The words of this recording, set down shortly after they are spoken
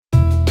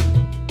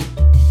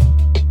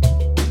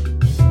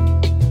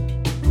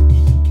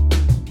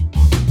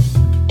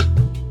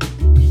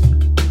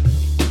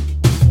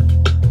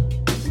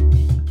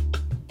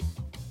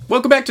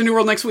Welcome back to New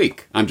World Next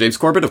Week. I'm James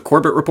Corbett of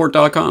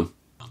CorbettReport.com.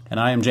 And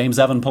I am James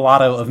Evan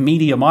Pilato of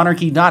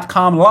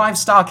MediaMonarchy.com.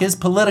 Livestock is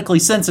politically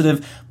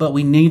sensitive, but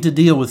we need to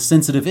deal with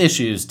sensitive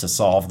issues to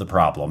solve the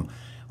problem.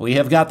 We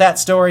have got that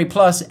story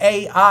plus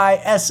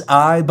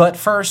AISI, but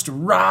first,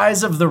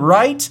 rise of the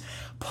right.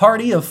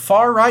 Party of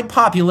far-right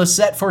populists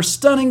set for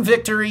stunning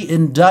victory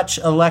in Dutch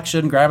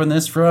election. Grabbing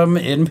this from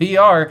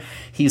NPR.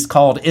 He's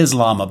called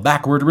Islam a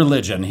backward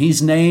religion.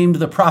 He's named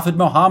the Prophet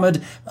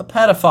Muhammad a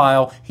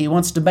pedophile. He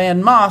wants to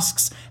ban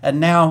mosques. And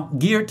now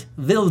Geert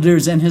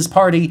Wilders and his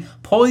party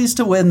poised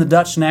to win the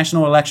Dutch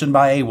national election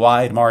by a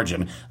wide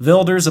margin.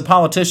 Wilders, a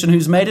politician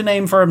who's made a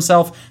name for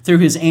himself through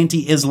his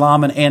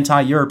anti-Islam and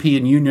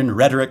anti-European Union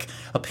rhetoric,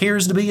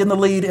 appears to be in the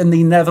lead in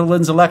the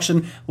Netherlands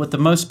election with the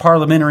most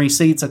parliamentary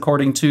seats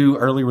according to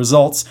early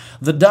results.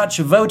 The Dutch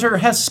voter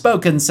has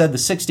spoken, said the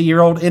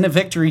 60-year-old in a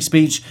victory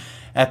speech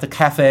at the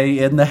cafe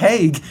in The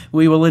Hague.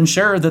 We will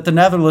ensure that the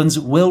Netherlands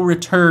will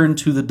return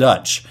to the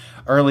Dutch.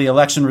 Early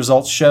election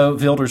results show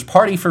Wilders'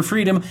 Party for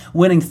Freedom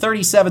winning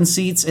 37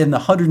 seats in the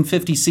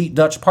 150-seat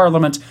Dutch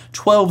parliament,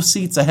 12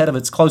 seats ahead of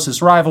its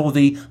closest rival,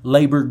 the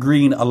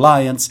Labour-Green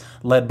Alliance,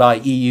 led by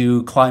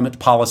EU climate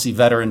policy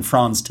veteran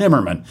Frans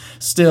Timmermans.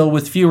 Still,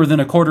 with fewer than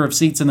a quarter of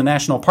seats in the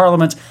national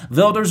parliament,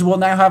 Wilders will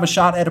now have a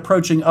shot at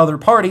approaching other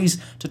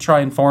parties to try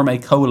and form a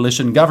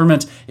coalition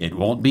government. It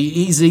won't be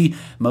easy.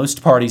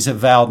 Most parties have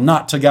vowed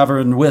not to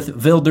govern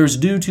with Wilders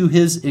due to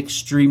his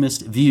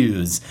extremist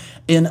views.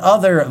 In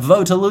other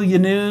Votaluya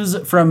news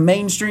from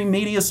mainstream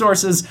media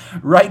sources,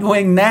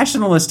 right-wing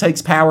nationalist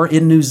takes power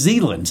in New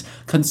Zealand.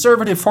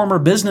 Conservative former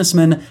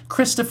businessman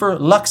Christopher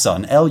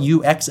Luxon,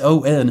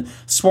 Luxon,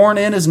 sworn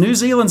in as New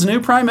Zealand's new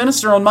prime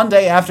minister on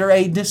Monday after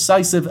a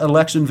decisive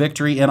election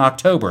victory in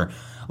October.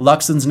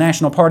 Luxon's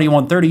National Party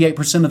won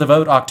 38% of the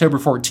vote October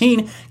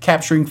 14,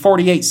 capturing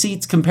 48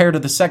 seats compared to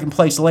the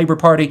second-place Labour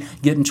Party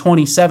getting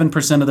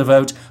 27% of the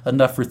vote,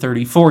 enough for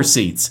 34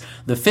 seats.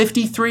 The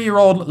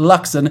 53-year-old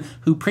Luxon,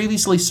 who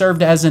previously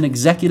served as an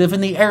executive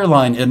in the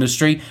airline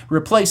industry,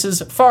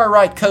 replaces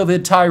far-right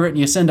COVID tyrant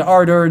Jacinda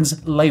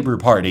Ardern's Labour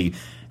Party.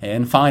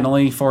 And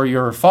finally, for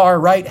your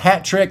far-right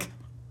hat trick,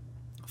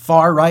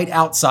 far-right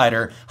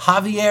outsider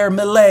Javier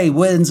Milei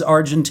wins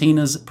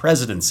Argentina's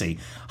presidency.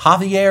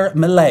 Javier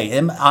Milei,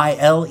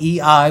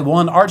 M-I-L-E-I,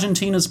 won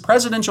Argentina's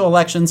presidential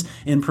elections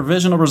in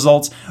provisional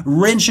results,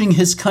 wrenching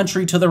his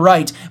country to the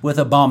right with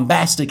a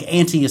bombastic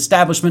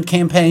anti-establishment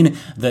campaign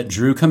that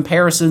drew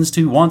comparisons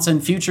to once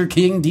and future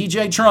King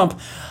DJ Trump,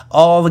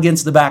 all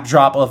against the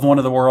backdrop of one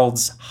of the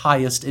world's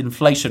highest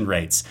inflation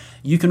rates.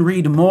 You can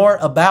read more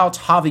about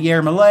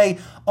Javier Milei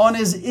on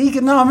his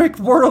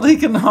World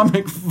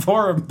Economic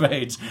Forum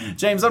page.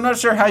 James, I'm not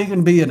sure how you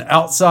can be an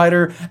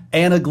outsider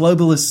and a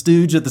globalist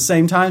stooge at the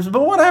same time,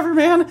 but whatever,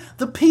 man.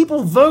 The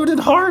people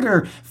voted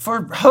harder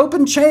for hope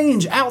and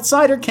change,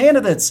 outsider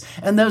candidates.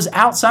 And those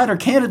outsider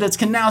candidates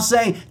can now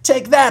say,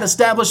 take that,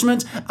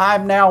 establishment,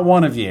 I'm now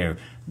one of you.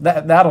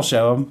 That'll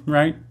show them,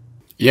 right?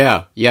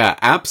 Yeah,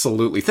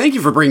 absolutely. Thank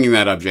you for bringing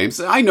that up, James.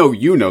 I know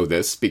you know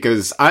this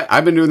because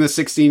I've been doing this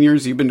 16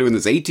 years. You've been doing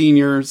this 18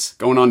 years,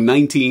 going on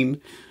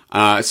 19.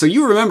 So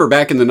you remember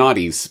back in the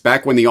noughties,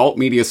 back when the alt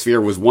media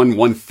sphere was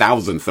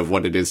 1/1000th of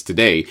what it is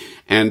today.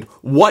 And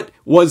what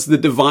was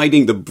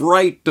the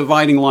bright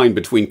dividing line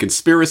between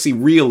conspiracy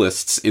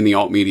realists in the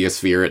alt media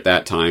sphere at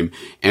that time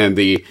and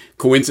the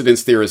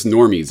coincidence theorist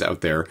normies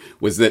out there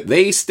was that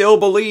they still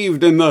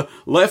believed in the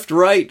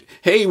left-right,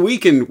 hey, we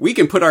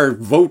can put our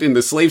vote in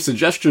the slave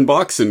suggestion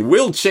box and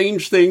we'll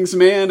change things,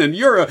 man, and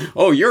you're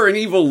an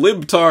evil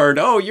libtard,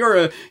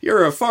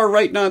 you're a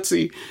far-right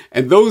Nazi.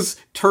 And those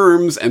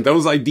terms and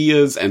those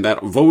ideas and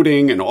that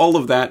voting and all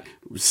of that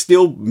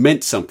still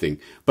meant something.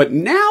 But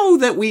now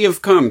that we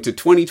have come to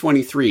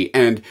 2023,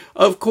 and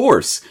of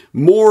course,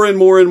 more and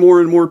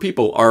more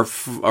people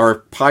are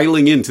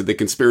piling into the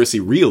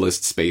conspiracy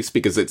realist space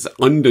because it's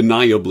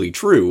undeniably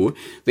true,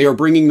 they are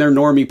bringing their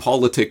normie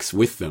politics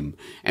with them.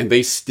 And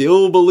they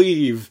still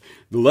believe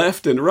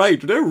left and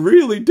right, they're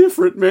really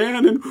different,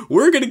 man, and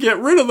we're going to get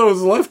rid of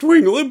those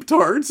left-wing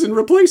libtards and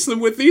replace them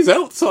with these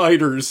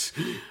outsiders.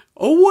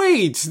 Oh,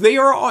 wait, they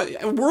are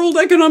World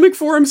Economic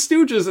Forum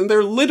stooges, and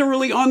they're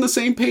literally on the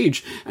same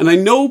page. And I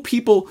know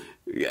people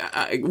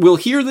will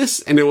hear this,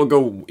 and it will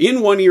go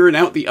in one ear and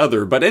out the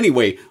other. But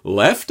anyway,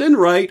 left and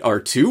right are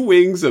two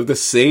wings of the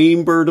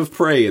same bird of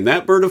prey, and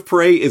that bird of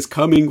prey is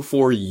coming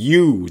for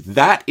you.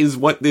 That is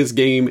what this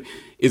game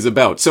is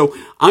about. So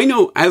I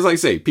know, as I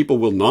say, people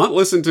will not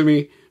listen to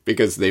me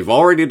because they've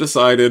already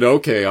decided,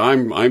 okay,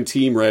 I'm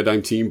team red,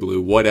 I'm team blue,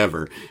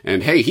 whatever.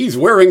 And hey, he's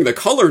wearing the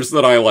colors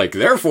that I like,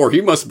 therefore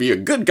he must be a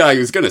good guy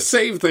who's gonna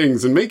save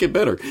things and make it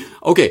better.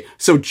 Okay,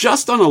 so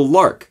just on a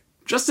lark,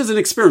 just as an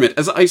experiment,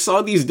 as I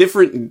saw these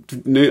different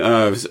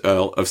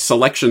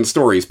selection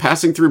stories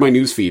passing through my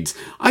news feeds,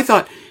 I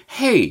thought,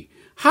 hey,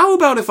 how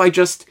about if I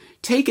just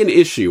take an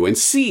issue and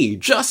see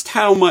just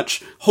how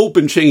much hope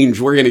and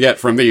change we're gonna get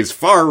from these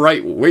far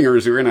right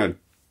wingers who are gonna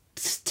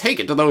take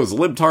it to those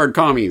libtard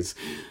commies.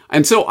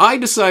 And so I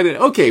decided,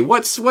 okay,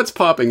 what's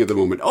popping at the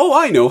moment? Oh,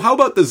 I know. How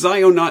about the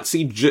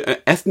Zio-Nazi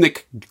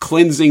ethnic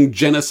cleansing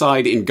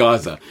genocide in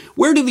Gaza?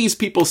 Where do these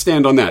people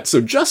stand on that?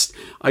 So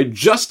I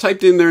just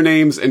typed in their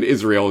names and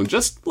Israel, and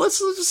let's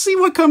just see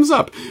what comes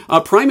up.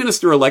 Prime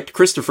Minister-elect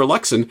Christopher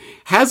Luxon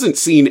hasn't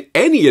seen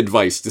any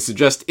advice to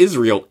suggest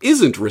Israel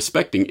isn't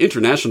respecting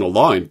international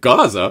law in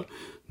Gaza.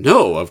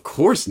 No, of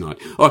course not.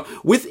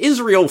 With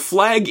Israel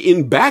flag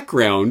in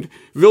background,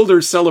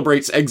 Wilders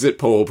celebrates exit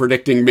poll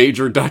predicting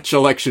major Dutch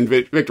election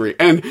victory.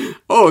 And,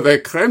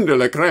 the creme de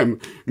la creme,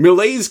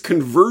 Milei's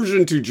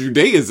conversion to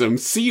Judaism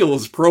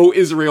seals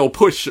pro-Israel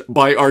push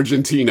by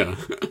Argentina.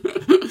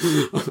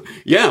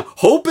 Yeah,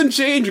 hope and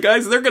change,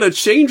 guys. They're going to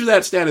change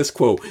that status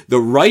quo.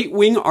 The right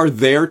wing are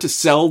there to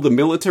sell the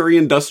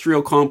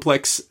military-industrial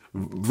complex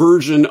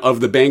version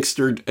of the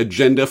bankster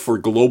agenda for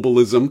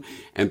globalism,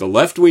 and the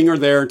left wing are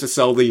there to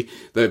sell the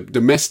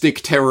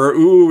domestic terror.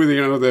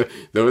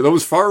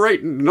 Those far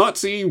right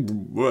Nazi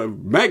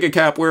MAGA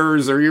cap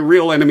wearers are your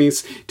real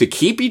enemies, to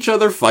keep each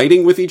other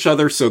fighting with each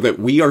other so that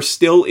we are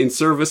still in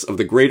service of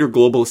the greater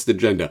globalist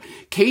agenda.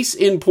 Case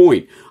in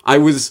point, I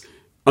was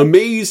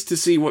amazed to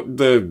see what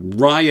the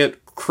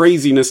riot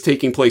craziness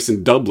taking place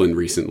in Dublin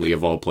recently,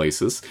 of all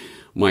places,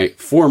 my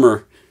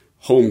former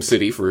home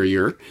city for a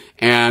year.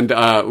 And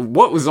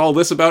what was all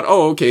this about?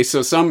 Oh, okay,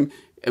 so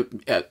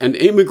an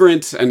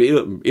immigrant, an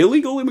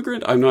illegal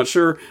immigrant, I'm not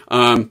sure,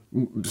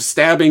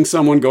 stabbing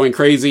someone, going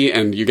crazy,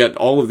 and you get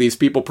all of these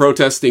people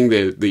protesting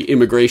the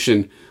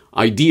immigration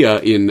idea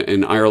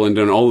in Ireland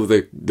and all of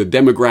the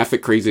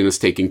demographic craziness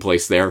taking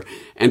place there.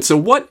 And so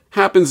what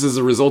happens as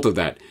a result of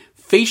that?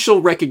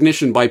 Facial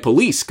recognition by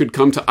police could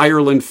come to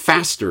Ireland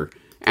faster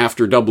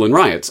after Dublin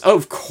riots.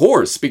 Of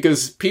course,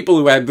 because people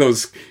who had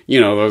those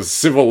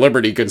civil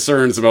liberty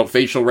concerns about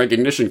facial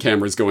recognition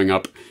cameras going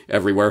up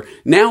everywhere,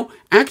 now,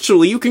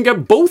 actually, you can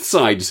get both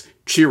sides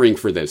cheering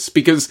for this,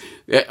 because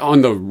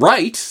on the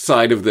right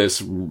side of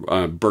this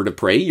bird of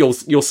prey, you'll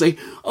say,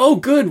 oh,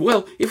 good,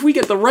 well, if we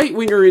get the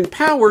right-winger in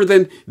power,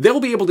 then they'll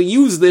be able to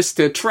use this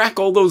to track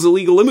all those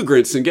illegal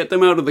immigrants and get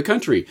them out of the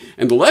country.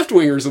 And the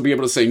left-wingers will be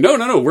able to say, no,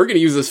 we're going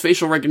to use this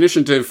facial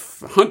recognition to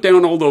hunt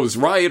down all those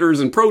rioters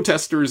and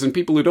protesters and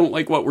people who don't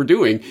like what we're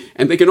doing,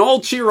 and they can all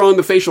cheer on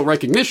the facial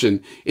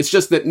recognition. It's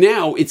just that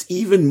now it's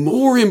even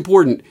more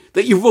important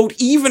that you vote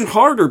even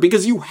harder,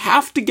 because you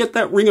have to get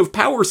that ring of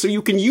power so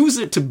you can use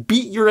it to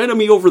beat your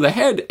enemy over the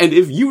head, and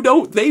if you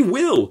don't, they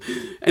will.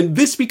 And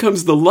this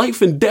becomes the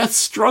life and death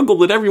struggle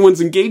that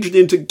everyone's engaged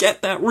in to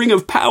get that ring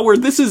of power.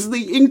 This is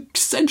the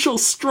essential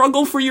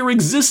struggle for your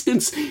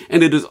existence,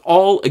 and it is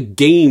all a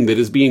game that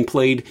is being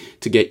played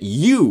to get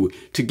you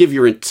to give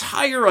your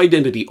entire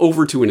identity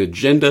over to an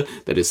agenda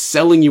that is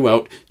selling you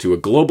out to a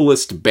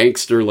globalist,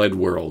 bankster-led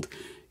world.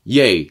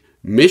 Yay,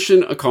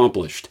 mission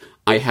accomplished.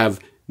 I have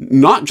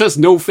not just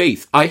no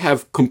faith, I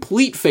have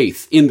complete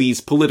faith in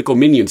these political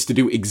minions to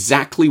do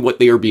exactly what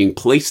they are being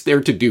placed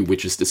there to do,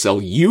 which is to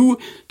sell you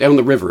down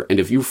the river. And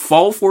if you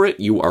fall for it,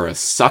 you are a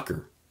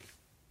sucker.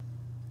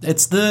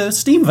 It's the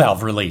Steam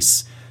Valve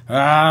release.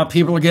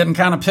 People are getting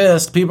kind of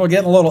pissed. People are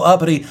getting a little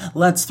uppity.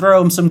 Let's throw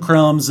them some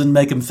crumbs and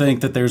make them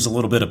think that there's a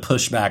little bit of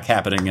pushback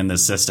happening in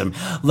this system.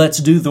 Let's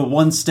do the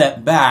one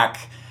step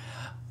back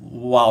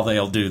while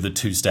they'll do the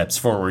 2 steps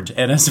forward.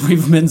 And as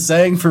we've been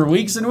saying for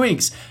weeks and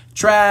weeks,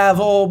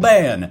 travel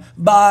ban,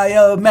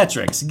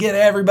 biometrics, get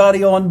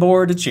everybody on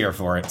board to cheer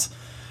for it.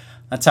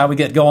 That's how we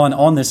get going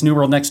on this New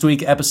World Next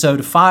Week,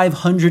 episode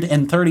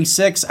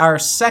 536. Our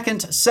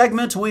second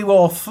segment, we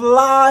will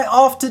fly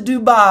off to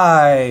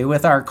Dubai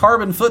with our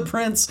carbon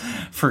footprints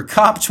for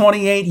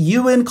COP28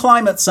 UN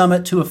Climate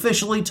Summit to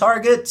officially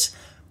target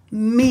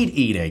meat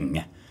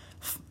eating.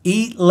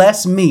 Eat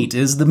less meat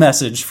is the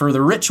message for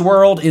the rich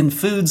world in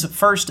food's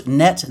first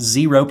net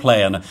zero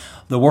plan.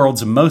 The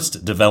world's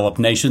most developed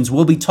nations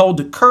will be told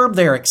to curb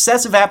their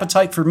excessive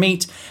appetite for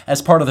meat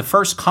as part of the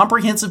first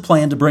comprehensive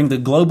plan to bring the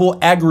global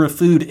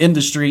agri-food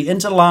industry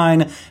into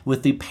line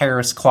with the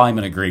Paris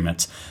Climate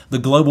Agreement. The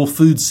Global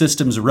Food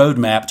Systems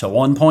Roadmap to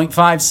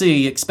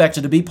 1.5C,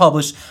 expected to be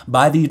published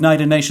by the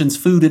United Nations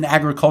Food and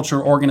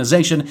Agriculture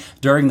Organization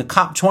during the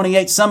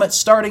COP28 summit,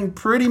 starting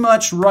pretty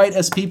much right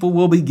as people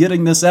will be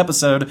getting this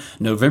episode,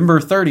 November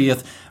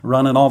 30th,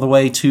 running all the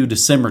way to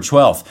December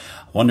 12th.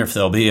 Wonder if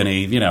there'll be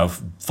any,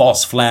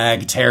 false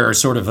flag terror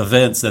sort of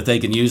events that they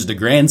can use to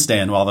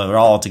grandstand while they're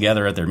all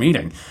together at their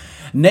meeting.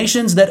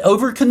 Nations that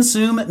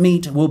overconsume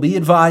meat will be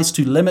advised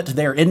to limit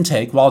their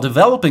intake, while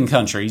developing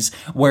countries,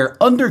 where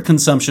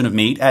underconsumption of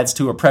meat adds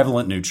to a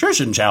prevalent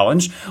nutrition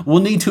challenge, will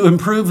need to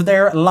improve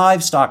their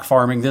livestock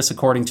farming, this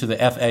according to the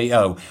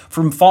FAO.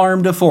 From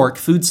farm to fork,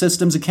 food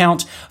systems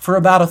account for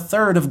about a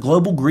third of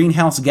global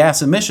greenhouse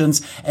gas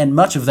emissions, and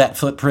much of that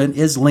footprint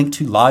is linked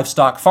to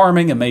livestock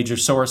farming, a major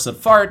source of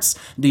farts,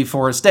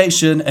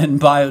 deforestation,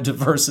 and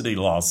biodiversity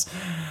loss.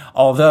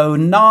 Although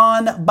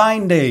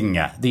non-binding,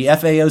 the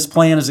FAO's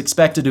plan is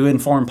expected to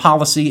inform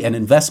policy and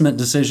investment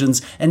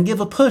decisions and give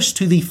a push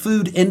to the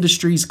food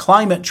industry's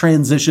climate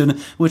transition,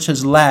 which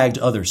has lagged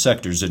other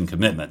sectors in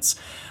commitments.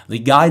 The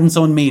guidance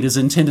on meat is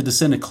intended to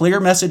send a clear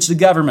message to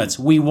governments.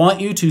 We want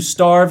you to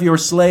starve your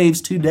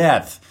slaves to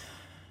death.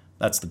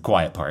 That's the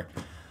quiet part.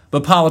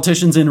 But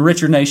politicians in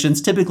richer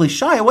nations typically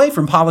shy away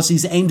from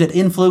policies aimed at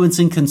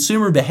influencing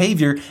consumer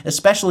behavior,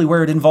 especially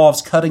where it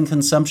involves cutting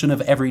consumption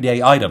of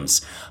everyday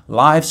items.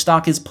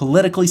 Livestock is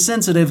politically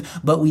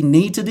sensitive, but we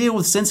need to deal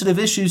with sensitive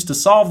issues to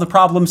solve the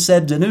problem,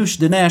 said Danush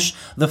Dinesh,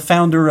 the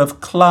founder of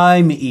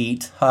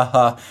Climate,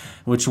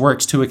 which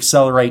works to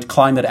accelerate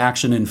climate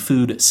action in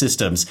food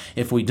systems.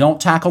 If we don't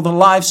tackle the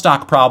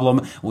livestock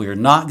problem, we're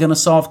not going to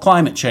solve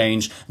climate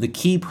change. The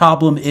key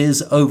problem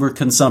is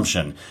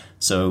overconsumption.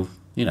 So,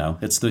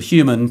 it's the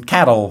human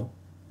cattle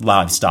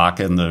livestock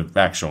and the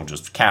actual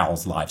just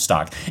cows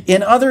livestock.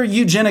 In other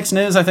eugenics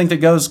news, I think that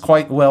goes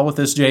quite well with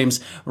this,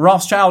 James,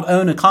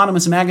 Rothschild-owned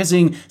Economist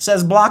magazine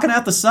says blocking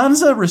out the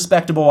sun's a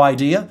respectable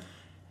idea.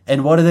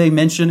 And what do they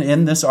mention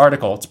in this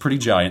article? It's pretty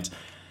giant.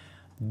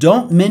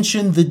 Don't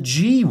mention the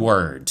G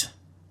word.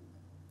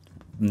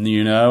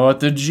 You know what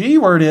the G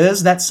word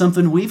is? That's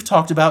something we've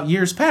talked about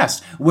years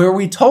past, where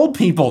we told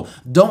people,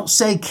 don't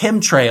say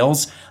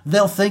chemtrails,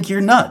 they'll think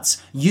you're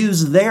nuts.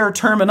 Use their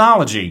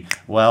terminology.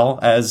 Well,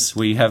 as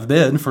we have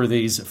been for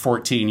these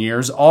 14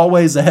 years,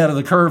 always ahead of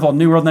the curve on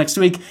New World Next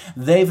Week,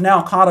 they've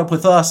now caught up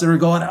with us and are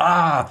going,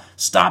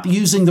 stop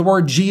using the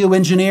word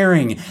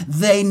geoengineering.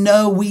 They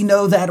know we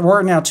know that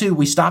word now too.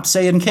 We stopped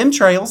saying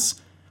chemtrails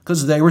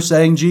because they were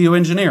saying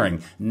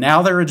geoengineering.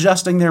 Now they're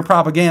adjusting their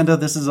propaganda.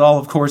 This is all,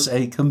 of course,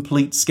 a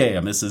complete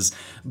scam. This is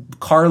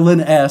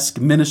Carlin-esque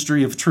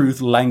Ministry of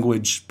Truth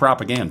language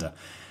propaganda.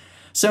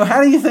 So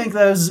how do you think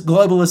those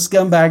globalist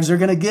scumbags are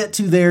going to get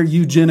to their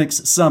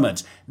eugenics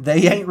summit?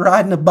 They ain't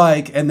riding a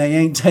bike and they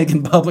ain't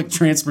taking public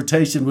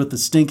transportation with the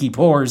stinky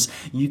pores.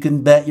 You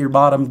can bet your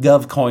bottom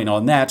gov coin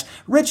on that.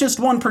 Richest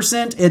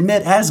 1%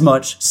 emit as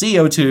much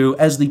CO2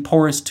 as the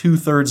poorest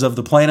 2/3 of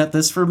the planet.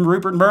 This from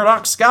Rupert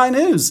Murdoch's Sky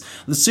News.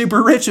 The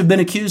super rich have been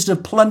accused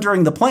of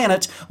plundering the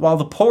planet while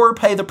the poor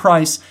pay the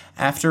price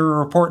after a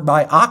report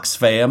by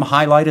Oxfam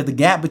highlighted the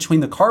gap between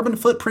the carbon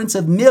footprints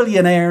of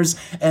millionaires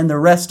and the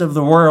rest of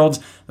the world.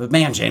 But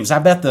man, James, I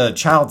bet the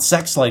child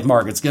sex slave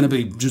market's going to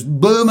be just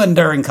booming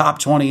during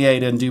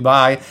COP28 in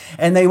Dubai,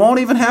 and they won't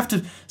even have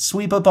to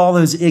sweep up all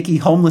those icky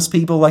homeless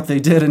people like they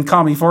did in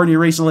California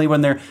recently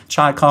when their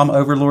Chi-Com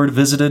overlord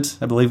visited.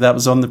 I believe that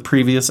was on the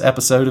previous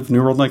episode of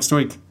New World Next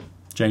Week.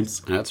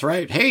 James. That's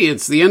right. Hey,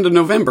 it's the end of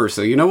November,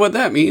 so you know what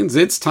that means.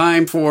 It's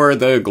time for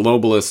the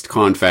globalist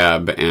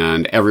confab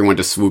and everyone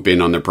to swoop in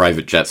on their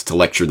private jets to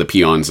lecture the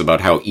peons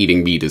about how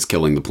eating meat is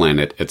killing the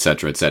planet,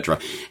 etc., etc.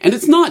 And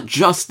it's not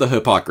just the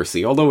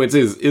hypocrisy, although it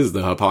is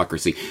the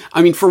hypocrisy.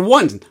 I mean, for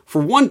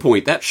one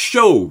point, it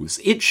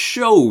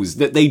shows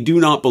that they do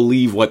not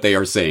believe what they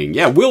are saying.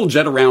 Yeah, we'll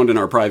jet around in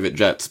our private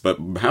jets, but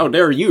how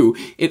dare you?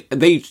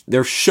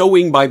 They're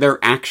showing by their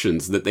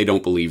actions that they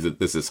don't believe that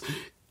this is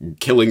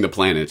killing the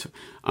planet.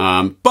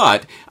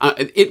 But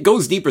it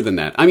goes deeper than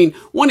that. I mean,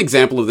 one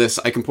example of this,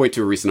 I can point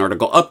to a recent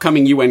article.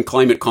 Upcoming UN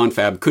climate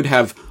confab could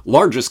have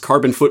largest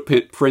carbon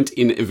footprint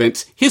in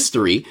events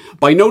history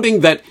by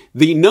noting that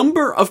the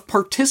number of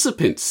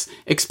participants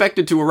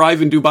expected to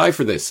arrive in Dubai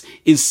for this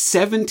is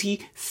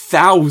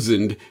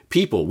 70,000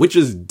 people, which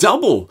is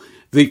double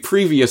the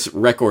previous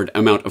record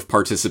amount of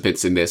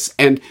participants in this.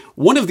 And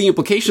one of the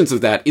implications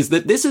of that is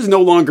that this is no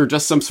longer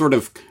just some sort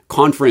of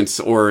conference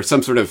or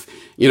some sort of,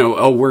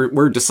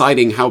 we're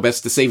deciding how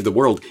best to save the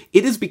world.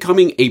 It is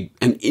becoming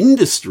an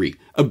industry,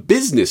 a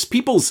business.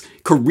 People's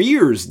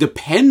careers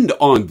depend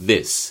on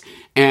this.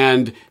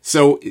 And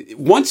so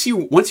once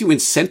you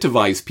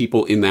incentivize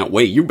people in that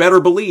way, you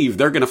better believe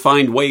they're going to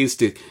find ways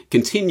to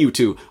continue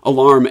to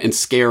alarm and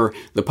scare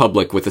the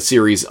public with a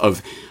series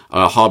of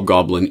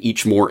hobgoblin,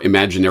 each more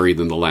imaginary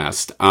than the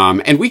last.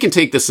 And we can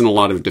take this in a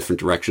lot of different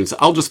directions.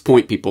 I'll just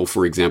point people,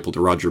 for example, to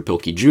Roger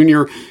Pilkey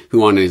Jr.,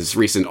 who on his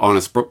recent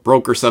Honest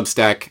Broker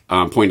Substack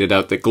pointed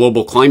out that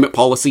global climate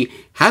policy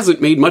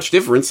hasn't made much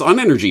difference on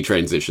energy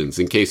transitions,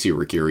 in case you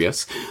were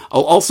curious.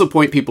 I'll also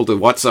point people to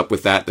What's Up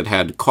With That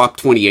had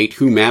COP28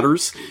 Who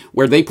Matters,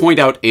 where they point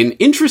out an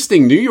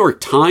interesting New York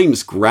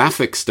Times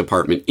graphics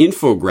department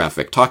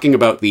infographic talking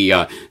about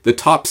the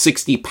top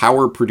 60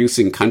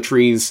 power-producing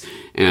countries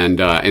and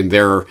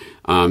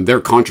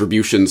their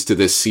contributions to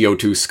this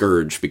CO2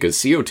 scourge, because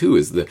CO2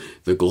 is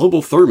the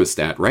global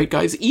thermostat, right,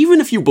 guys?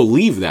 Even if you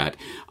believe that,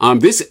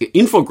 this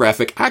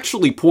infographic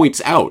actually points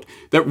out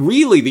that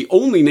really the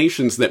only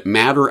nations that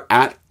matter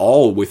at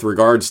all with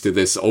regards to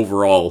this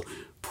overall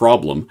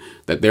problem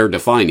that they're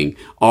defining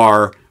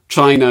are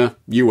China,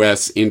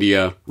 US,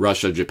 India,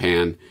 Russia,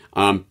 Japan,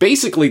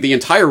 basically the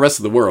entire rest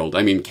of the world.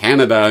 I mean,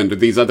 Canada and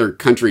these other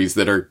countries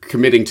that are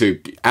committing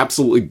to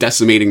absolutely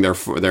decimating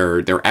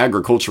their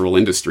agricultural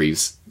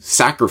industries.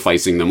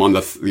 sacrificing them on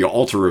the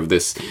altar of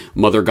this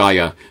Mother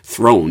Gaia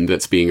throne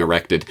that's being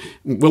erected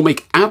will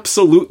make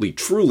absolutely,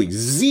 truly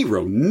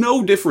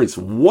no difference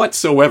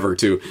whatsoever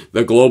to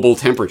the global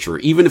temperature,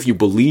 even if you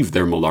believe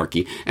their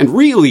malarkey. And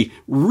really,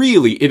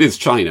 it is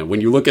China.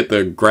 When you look at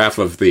the graph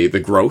of the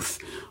growth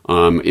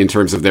in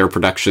terms of their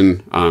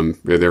production,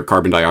 their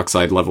carbon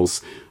dioxide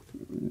levels.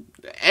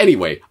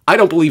 Anyway, I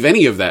don't believe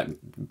any of that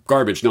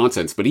garbage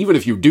nonsense, but even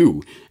if you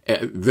do,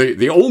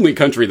 the only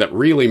country that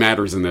really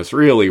matters in this,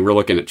 really, we're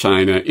looking at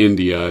China,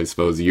 India, I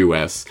suppose,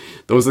 US.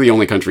 Those are the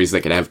only countries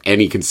that could have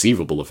any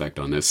conceivable effect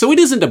on this. So it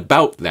isn't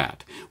about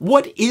that.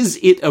 What is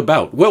it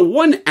about? Well,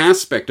 one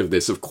aspect of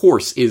this, of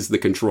course, is the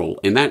control,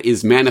 and that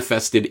is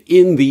manifested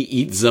in the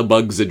Eat the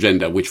Bugs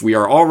agenda, which we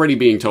are already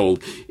being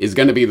told is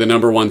going to be the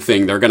number one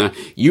thing. They're going to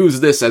use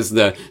this as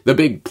the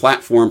big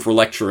platform for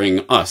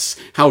lecturing us.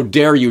 How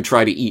dare you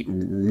try to eat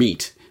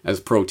meat as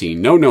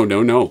protein?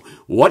 No.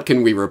 What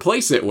can we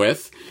replace it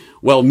with?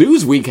 Well,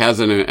 Newsweek has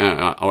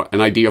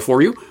an idea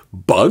for you.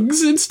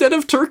 Bugs instead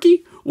of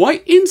turkey?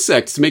 Why,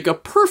 insects make a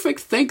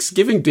perfect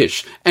Thanksgiving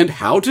dish, and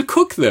how to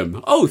cook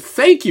them. Oh,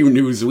 thank you,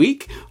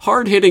 Newsweek.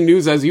 Hard-hitting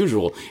news as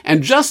usual.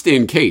 And just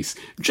in case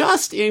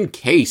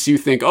you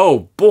think,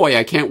 oh boy,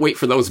 I can't wait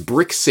for those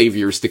brick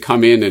saviors to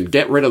come in and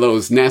get rid of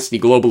those nasty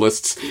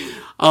globalists,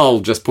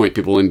 I'll just point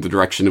people in the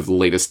direction of the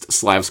latest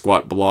Slav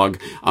Squat blog.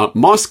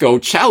 Moscow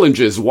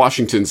challenges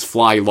Washington's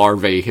fly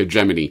larvae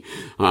hegemony.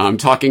 I'm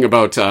talking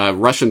about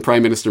Russian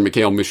Prime Minister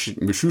Mikhail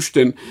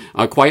Mishustin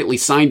quietly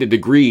signed a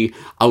decree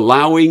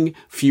allowing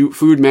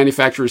food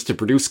manufacturers to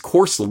produce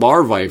coarse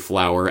larvae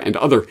flour and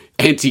other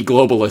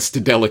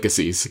anti-globalist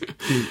delicacies.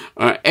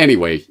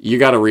 Anyway, you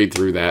got to read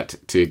through that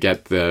to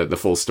get the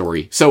full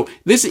story. So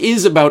this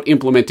is about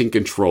implementing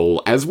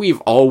control, as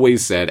we've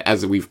always said,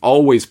 as we've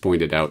always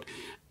pointed out.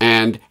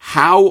 And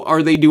how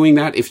are they doing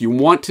that? If you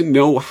want to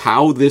know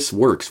how this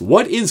works,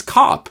 what is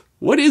COP?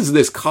 What is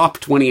this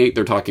COP28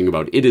 they're talking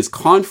about? It is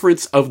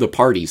Conference of the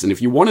Parties. And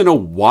if you want to know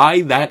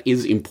why that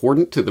is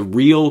important to the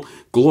real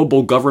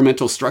global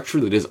governmental structure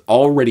that is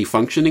already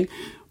functioning,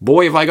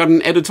 boy, have I got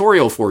an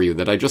editorial for you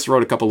that I just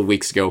wrote a couple of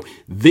weeks ago.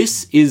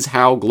 This is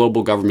how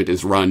global government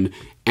is run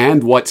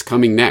and what's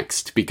coming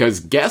next. Because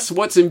guess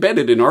what's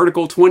embedded in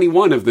Article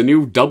 21 of the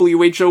new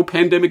WHO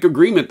pandemic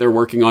agreement they're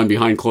working on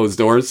behind closed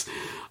doors?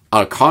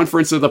 A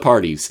conference of the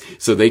parties,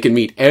 so they can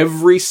meet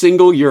every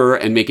single year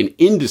and make an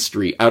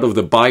industry out of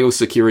the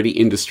biosecurity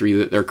industry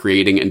that they're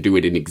creating and do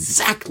it in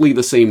exactly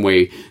the same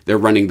way they're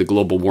running the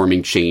global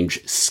warming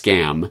change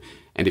scam.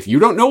 And if you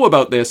don't know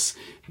about this,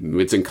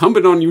 it's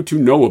incumbent on you to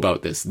know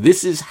about this.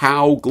 This is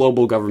how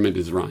global government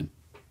is run.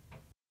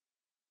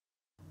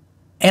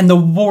 And the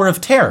war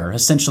of terror,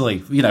 essentially,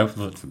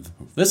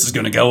 this is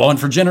going to go on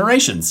for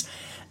generations.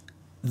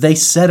 They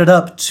set it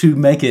up to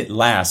make it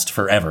last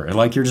forever. And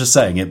like you're just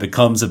saying, it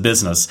becomes a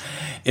business.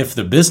 If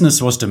the business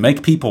was to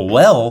make people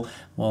well,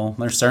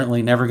 they're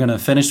certainly never going to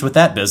finish with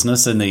that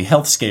business in the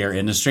health scare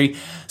industry.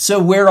 So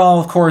we're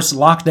all, of course,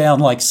 locked down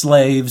like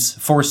slaves,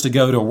 forced to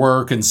go to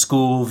work and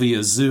school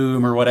via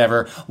Zoom or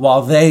whatever,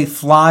 while they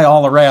fly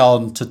all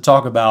around to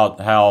talk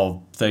about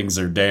how things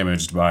are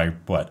damaged by,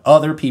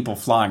 other people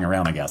flying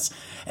around, I guess.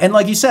 And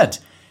like you said,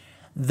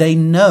 they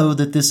know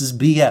that this is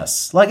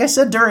BS. Like I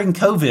said during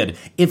COVID,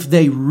 if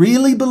they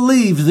really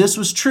believed this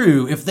was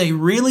true, if they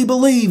really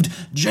believed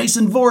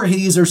Jason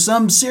Voorhees or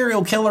some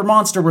serial killer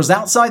monster was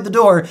outside the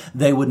door,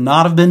 they would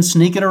not have been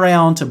sneaking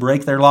around to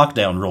break their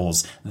lockdown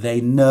rules. They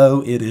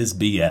know it is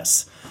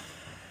BS.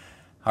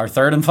 Our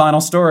third and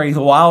final story,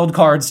 the wild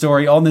card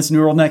story on this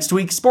Neural next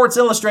week. Sports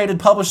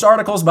Illustrated published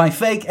articles by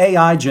fake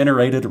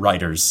AI-generated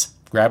writers.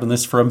 Grabbing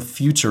this from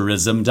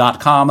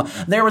Futurism.com,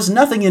 there was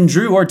nothing in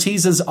Drew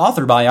Ortiz's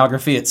author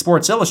biography at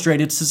Sports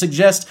Illustrated to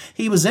suggest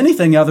he was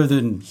anything other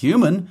than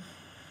human.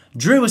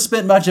 Drew has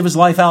spent much of his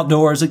life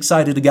outdoors,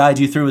 excited to guide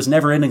you through his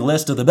never-ending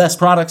list of the best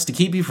products to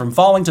keep you from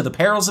falling to the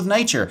perils of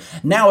nature.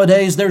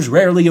 Nowadays, there's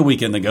rarely a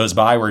weekend that goes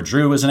by where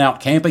Drew isn't out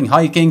camping,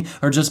 hiking,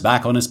 or just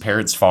back on his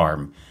parents'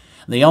 farm.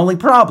 The only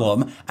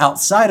problem,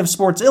 outside of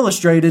Sports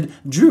Illustrated,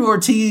 Drew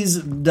Ortiz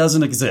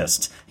doesn't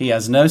exist. He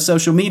has no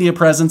social media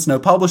presence, no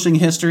publishing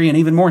history, and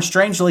even more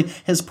strangely,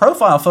 his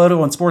profile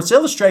photo on Sports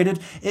Illustrated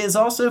is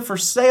also for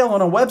sale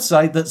on a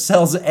website that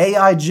sells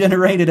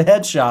AI-generated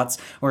headshots,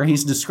 where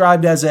he's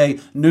described as a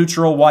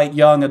neutral white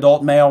young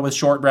adult male with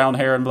short brown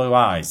hair and blue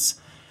eyes.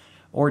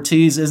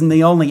 Ortiz isn't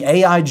the only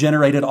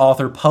AI-generated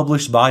author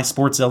published by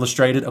Sports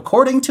Illustrated,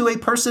 according to a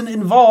person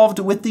involved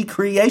with the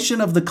creation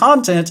of the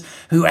content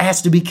who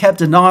asked to be kept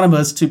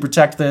anonymous to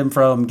protect them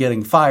from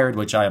getting fired,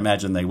 which I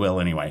imagine they will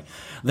anyway.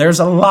 There's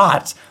a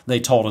lot, they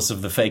told us,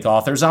 of the fake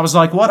authors. I was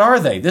like, what are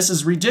they? This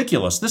is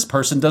ridiculous. This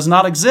person does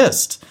not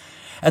exist.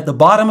 At the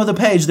bottom of the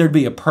page, there'd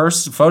be a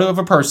photo of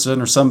a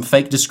person or some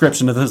fake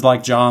description of this,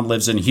 like John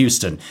lives in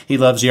Houston. He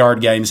loves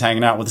yard games,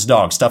 hanging out with his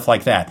dog, stuff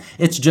like that.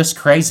 It's just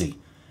crazy.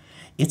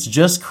 It's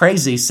just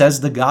crazy, says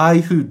the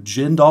guy who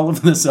ginned all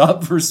of this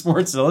up for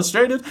Sports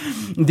Illustrated.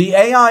 The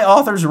AI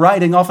author's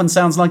writing often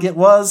sounds like it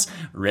was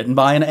written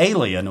by an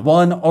alien.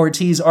 One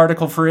Ortiz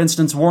article, for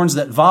instance, warns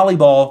that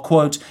volleyball,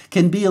 quote,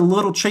 can be a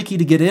little tricky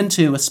to get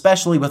into,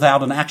 especially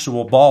without an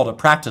actual ball to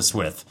practice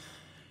with.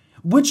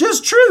 Which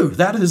is true.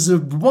 That is a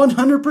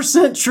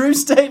 100% true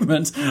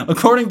statement,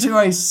 according to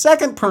a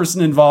second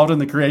person involved in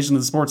the creation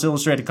of the Sports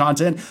Illustrated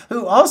content,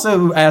 who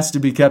also asked to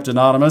be kept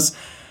anonymous.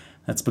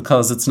 That's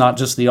because it's not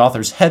just the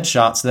author's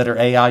headshots that are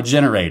AI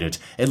generated.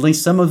 At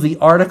least some of the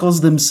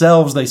articles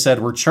themselves, they said,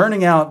 were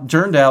turned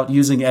out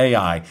using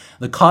AI.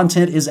 The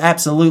content is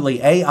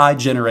absolutely AI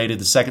generated,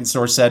 the second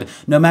source said,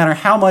 no matter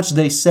how much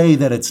they say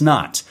that it's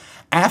not.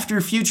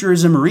 After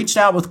Futurism reached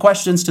out with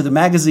questions to the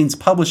magazine's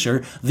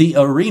publisher, the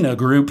Arena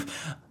Group,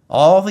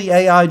 all the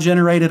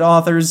AI-generated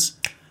authors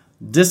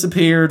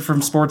disappeared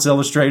from Sports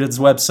Illustrated's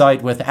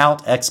website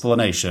without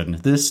explanation.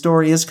 This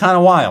story is kind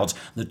of wild.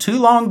 The too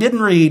long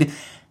didn't read.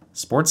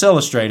 Sports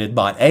Illustrated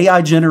bought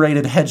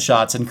AI-generated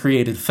headshots and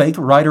created fake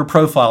writer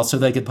profiles so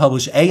they could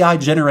publish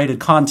AI-generated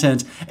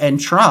content and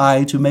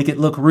try to make it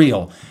look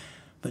real.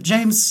 But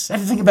James,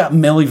 anything about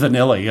Milli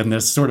Vanilli in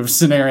this sort of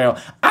scenario,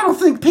 I don't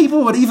think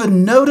people would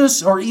even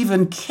notice or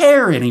even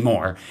care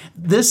anymore.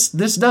 This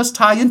does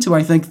tie into,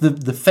 I think,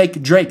 the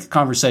fake Drake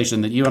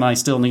conversation that you and I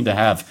still need to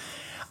have.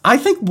 I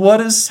think what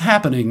is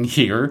happening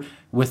here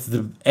with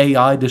the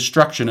AI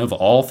destruction of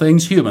all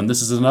things human,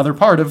 this is another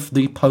part of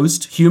the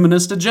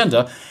post-humanist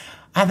agenda,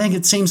 I think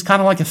it seems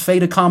kind of like a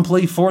fait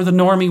accompli for the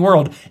normie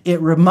world. It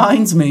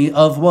reminds me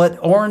of what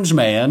Orange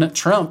Man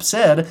Trump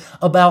said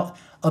about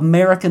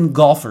American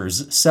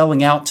golfers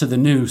selling out to the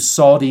new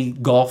Saudi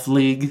Golf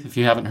League. If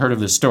you haven't heard of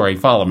this story,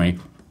 follow me.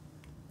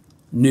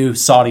 New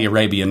Saudi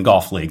Arabian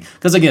Golf League.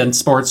 Because again,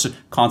 sports are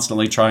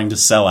constantly trying to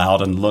sell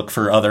out and look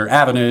for other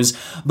avenues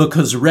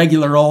because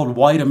regular old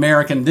white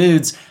American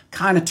dudes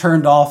kind of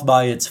turned off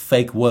by its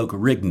fake woke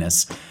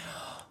rigness.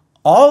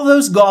 All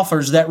those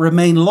golfers that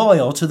remain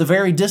loyal to the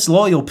very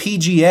disloyal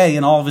PGA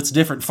in all of its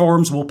different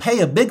forms will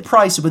pay a big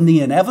price when the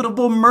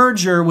inevitable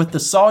merger with the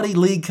Saudi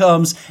League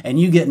comes and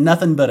you get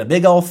nothing but a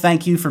big old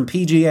thank you from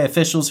PGA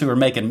officials who are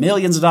making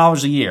millions of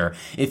dollars a year.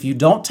 If you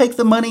don't take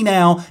the money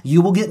now,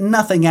 you will get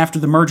nothing after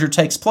the merger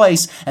takes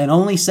place and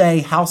only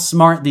say how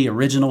smart the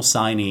original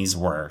signees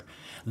were.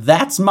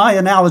 That's my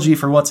analogy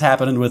for what's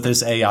happening with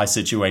this AI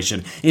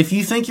situation. If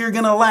you think you're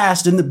going to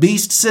last in the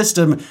beast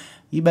system,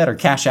 you better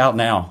cash out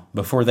now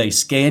before they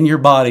scan your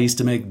bodies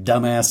to make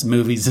dumbass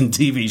movies and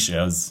TV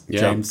shows,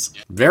 James.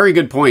 Very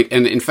good point.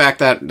 And in fact,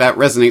 that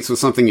resonates with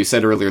something you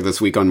said earlier this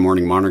week on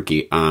Morning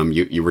Monarchy.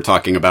 You were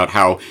talking about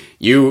how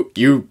you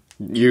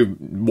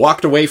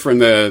walked away from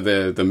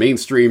the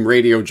mainstream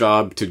radio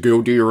job to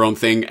go do your own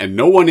thing, and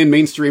no one in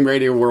mainstream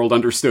radio world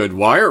understood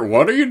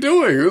what are you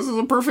doing? This is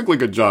a perfectly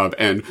good job.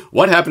 And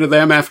what happened to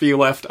them after you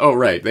left? Oh,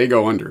 right, they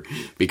go under,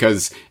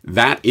 because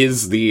that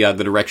is the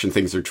direction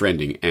things are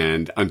trending.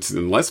 And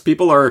unless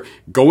people are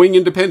going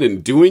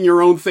independent, doing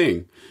your own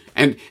thing.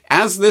 And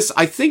as this,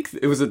 I think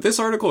it was at this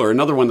article or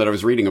another one that I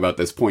was reading about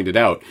this pointed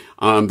out,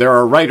 there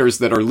are writers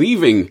that are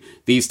leaving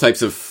these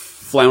types of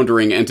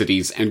floundering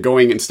entities and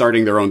going and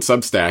starting their own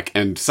Substack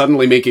and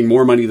suddenly making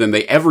more money than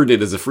they ever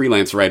did as a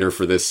freelance writer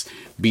for this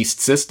beast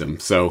system.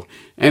 So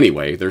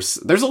anyway, there's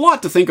a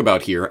lot to think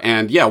about here.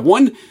 And yeah,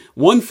 one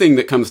thing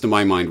that comes to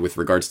my mind with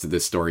regards to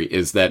this story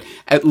is that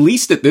at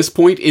least at this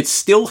point, it's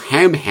still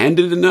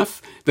ham-handed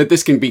enough that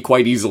this can be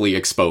quite easily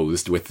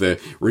exposed with the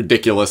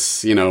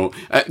ridiculous,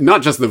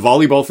 not just the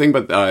volleyball thing,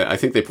 but I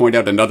think they point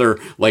out another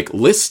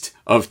list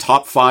of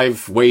top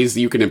 5 ways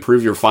that you can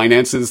improve your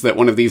finances that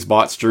one of these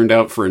bots turned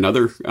out for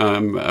another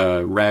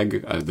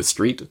rag,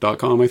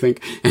 thestreet.com, I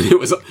think. And it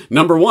was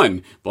number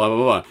 1, blah, blah,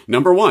 blah,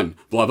 number 1,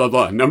 blah, blah,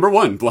 blah, number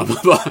 1, blah,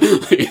 blah, blah.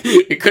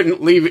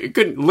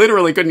 It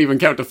literally couldn't even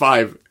count to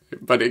 5.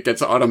 But it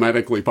gets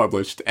automatically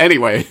published.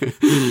 Anyway,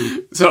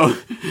 so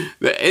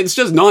it's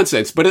just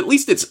nonsense, but at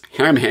least it's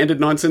ham-handed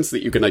nonsense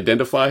that you can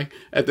identify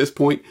at this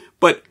point.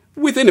 But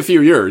within a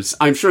few years,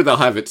 I'm sure they'll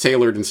have it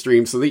tailored and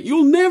streamed so that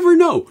you'll never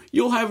know.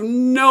 You'll have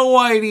no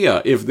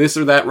idea if this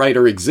or that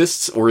writer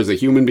exists or is a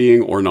human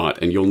being or not.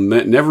 And you'll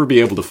never be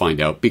able to find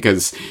out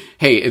because,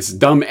 hey, it's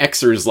dumb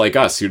Xers like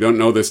us who don't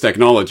know this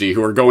technology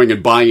who are going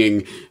and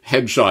buying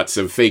headshots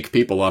of fake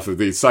people off of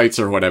these sites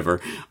or whatever,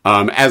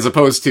 as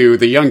opposed to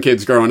the young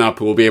kids growing up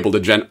who will be able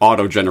to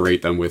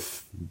auto-generate them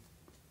with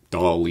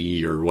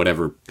DALL-E or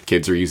whatever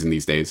kids are using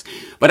these days.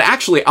 But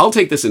actually, I'll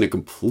take this in a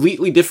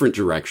completely different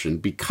direction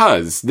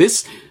because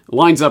this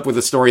lines up with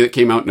a story that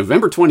came out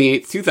November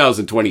 28th,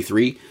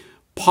 2023.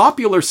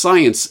 Popular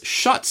Science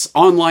shuts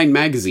online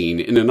magazine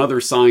in another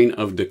sign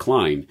of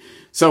decline.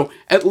 So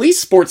at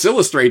least Sports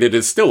Illustrated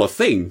is still a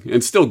thing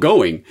and still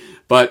going,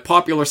 but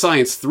Popular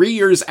Science, 3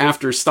 years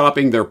after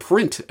stopping their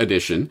print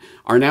edition,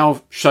 are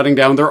now shutting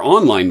down their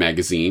online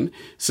magazine.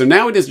 So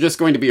now it is just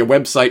going to be a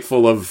website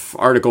full of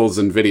articles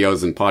and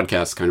videos and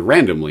podcasts kind of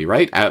randomly,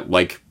 right? At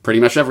pretty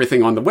much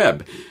everything on the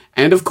web.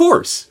 And of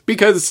course,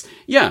 because,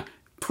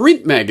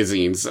 Print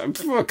magazines,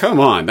 come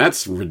on,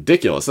 that's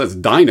ridiculous. That's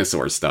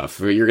dinosaur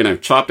stuff. You're going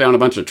to chop down a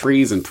bunch of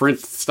trees and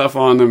print stuff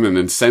on them and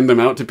then send them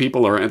out to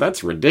people, or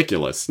that's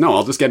ridiculous. No,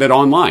 I'll just get it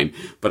online.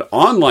 But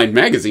online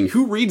magazine,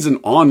 who reads an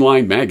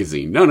online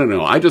magazine?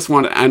 No. I just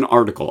want an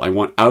article. I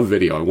want a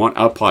video. I want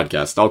a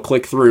podcast. I'll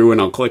click through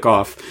and I'll click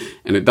off,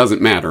 and it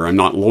doesn't matter. I'm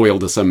not loyal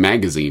to some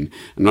magazine.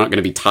 I'm not going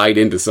to be tied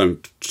into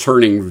some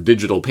churning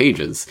digital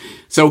pages.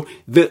 So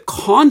the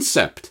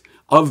concept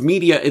of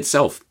media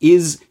itself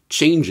is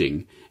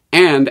changing.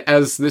 And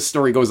as this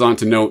story goes on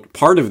to note,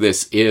 part of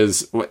this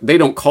is, they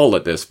don't call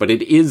it this, but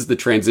it is the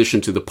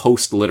transition to the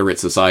post-literate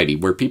society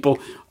where people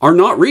are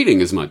not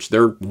reading as much.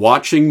 They're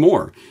watching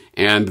more.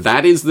 And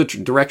that is the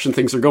direction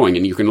things are going.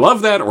 And you can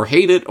love that or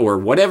hate it or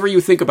whatever you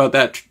think about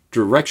that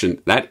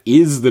direction. That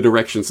is the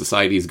direction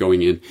society is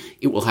going in.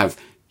 It will have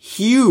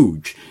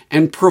huge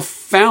and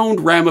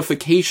profound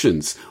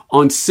ramifications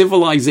on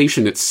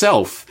civilization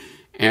itself.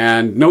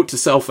 And note to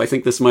self, I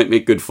think this might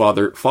make good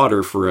fodder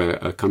for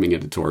a coming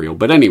editorial.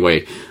 But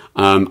anyway,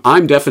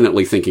 I'm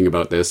definitely thinking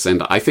about this,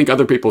 and I think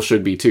other people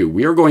should be too.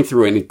 We are going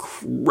through an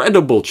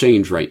incredible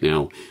change right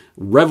now,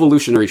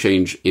 revolutionary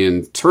change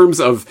in terms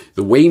of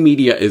the way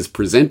media is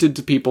presented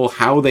to people,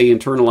 how they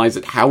internalize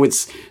it, how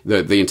it's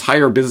the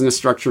entire business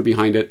structure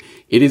behind it.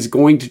 It is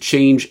going to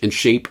change and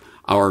shape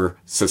our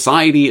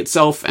society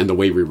itself and the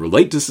way we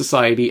relate to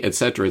society,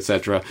 etc.,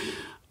 etc.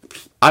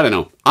 I don't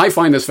know. I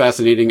find this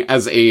fascinating.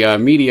 As a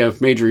media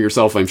major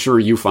yourself, I'm sure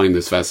you find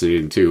this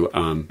fascinating too.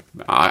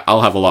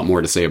 I'll have a lot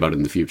more to say about it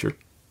in the future.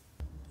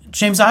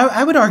 James,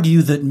 I would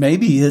argue that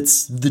maybe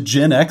it's the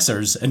Gen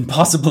Xers and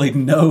possibly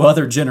no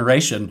other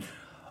generation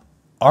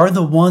are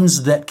the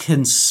ones that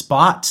can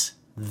spot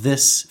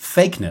this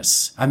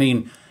fakeness. I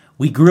mean,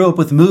 we grew up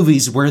with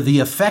movies where the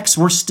effects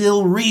were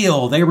still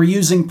real. They were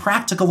using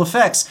practical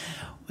effects.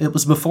 It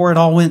was before it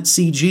all went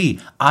CG.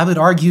 I would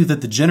argue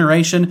that the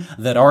generation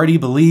that already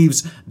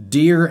believes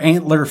deer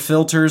antler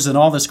filters and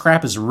all this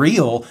crap is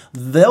real,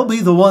 they'll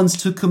be the ones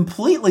to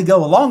completely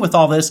go along with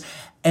all this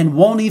and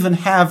won't even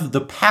have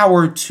the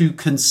power to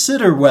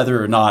consider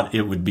whether or not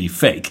it would be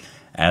fake,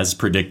 as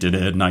predicted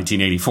in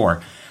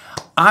 1984.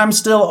 I'm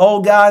still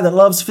old guy that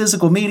loves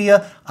physical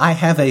media. I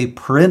have a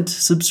print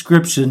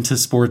subscription to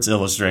Sports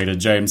Illustrated,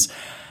 James.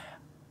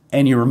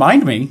 And you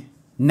remind me,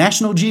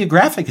 National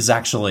Geographic is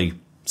actually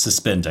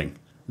suspending.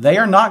 They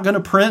are not going to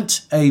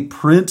print a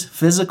print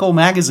physical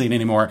magazine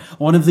anymore.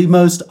 One of the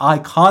most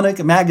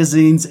iconic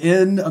magazines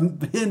in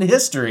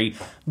history,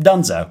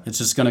 donezo. It's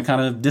just going to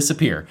kind of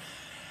disappear.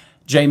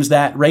 James,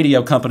 that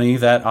radio company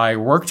that I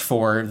worked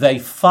for, they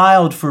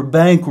filed for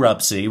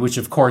bankruptcy, which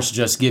of course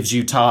just gives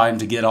you time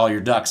to get all your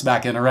ducks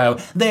back in a row.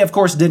 They of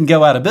course didn't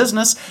go out of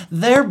business.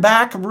 They're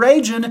back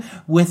raging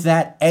with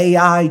that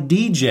AI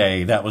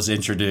DJ that was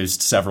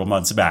introduced several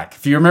months back.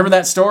 If you remember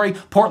that story,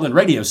 Portland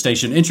radio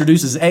station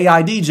introduces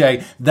AI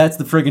DJ. That's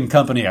the friggin'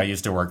 company I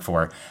used to work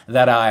for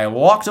that I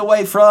walked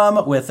away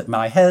from with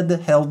my head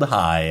held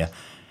high.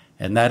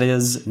 And that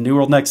is New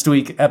World Next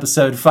Week,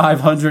 episode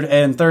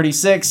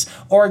 536.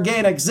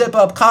 Organic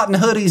zip-up cotton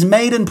hoodies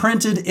made and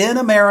printed in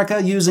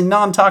America using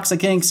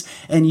non-toxic inks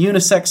and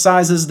unisex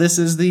sizes. This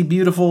is the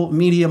beautiful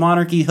Media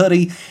Monarchy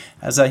hoodie.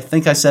 As I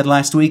think I said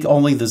last week,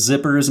 only the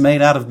zipper is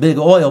made out of big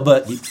oil,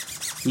 but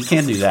you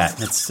can't do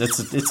that. It's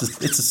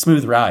a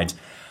smooth ride.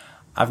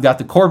 I've got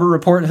the Corbett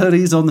Report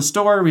hoodies on the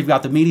store. We've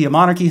got the Media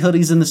Monarchy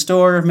hoodies in the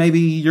store. Maybe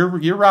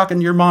you're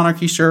rocking your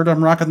Monarchy shirt.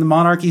 I'm rocking the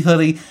Monarchy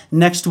hoodie.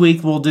 Next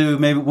week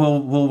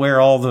we'll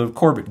wear all the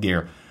Corbett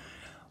gear.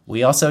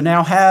 We also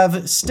now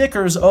have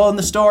stickers on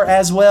the store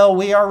as well.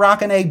 We are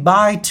rocking a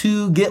buy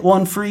two, get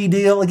one free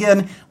deal.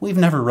 Again, we've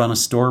never run a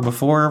store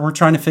before. We're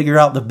trying to figure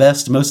out the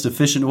best, most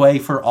efficient way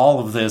for all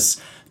of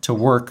this to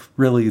work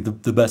really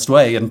the best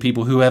way. And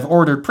people who have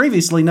ordered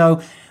previously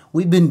know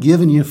we've been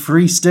giving you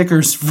free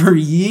stickers for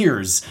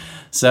years.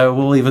 So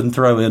we'll even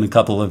throw in a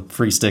couple of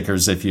free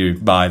stickers if you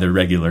buy the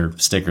regular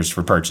stickers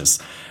for purchase.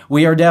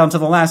 We are down to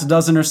the last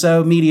dozen or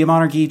so Media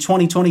Monarchy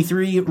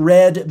 2023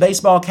 red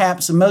baseball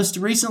caps, most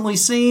recently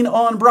seen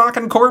on Brock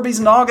and Corby's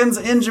noggins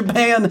in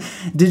Japan.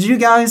 Did you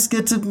guys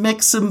get to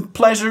mix some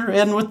pleasure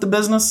in with the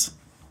business?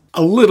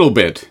 A little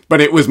bit, but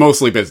it was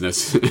mostly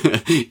business.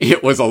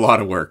 It was a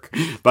lot of work,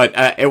 but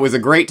it was a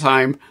great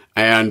time.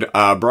 And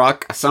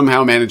Brock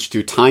somehow managed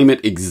to time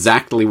it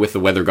exactly with the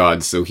weather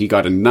gods, so he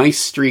got a nice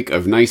streak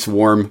of nice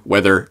warm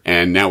weather,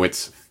 and now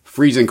it's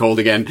freezing cold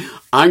again.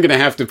 I'm gonna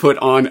have to put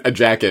on a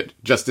jacket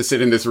just to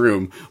sit in this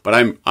room, but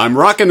I'm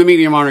rocking the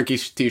Media Monarchy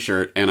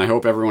t-shirt, and I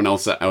hope everyone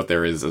else out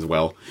there is as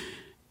well.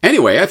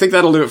 Anyway, I think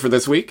that'll do it for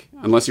this week,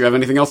 unless you have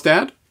anything else to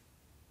add.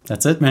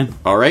 That's it, man.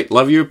 All right,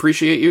 love you,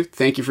 appreciate you.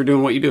 Thank you for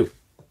doing what you do.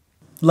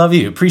 Love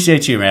you,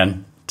 appreciate you,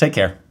 man. Take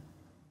care.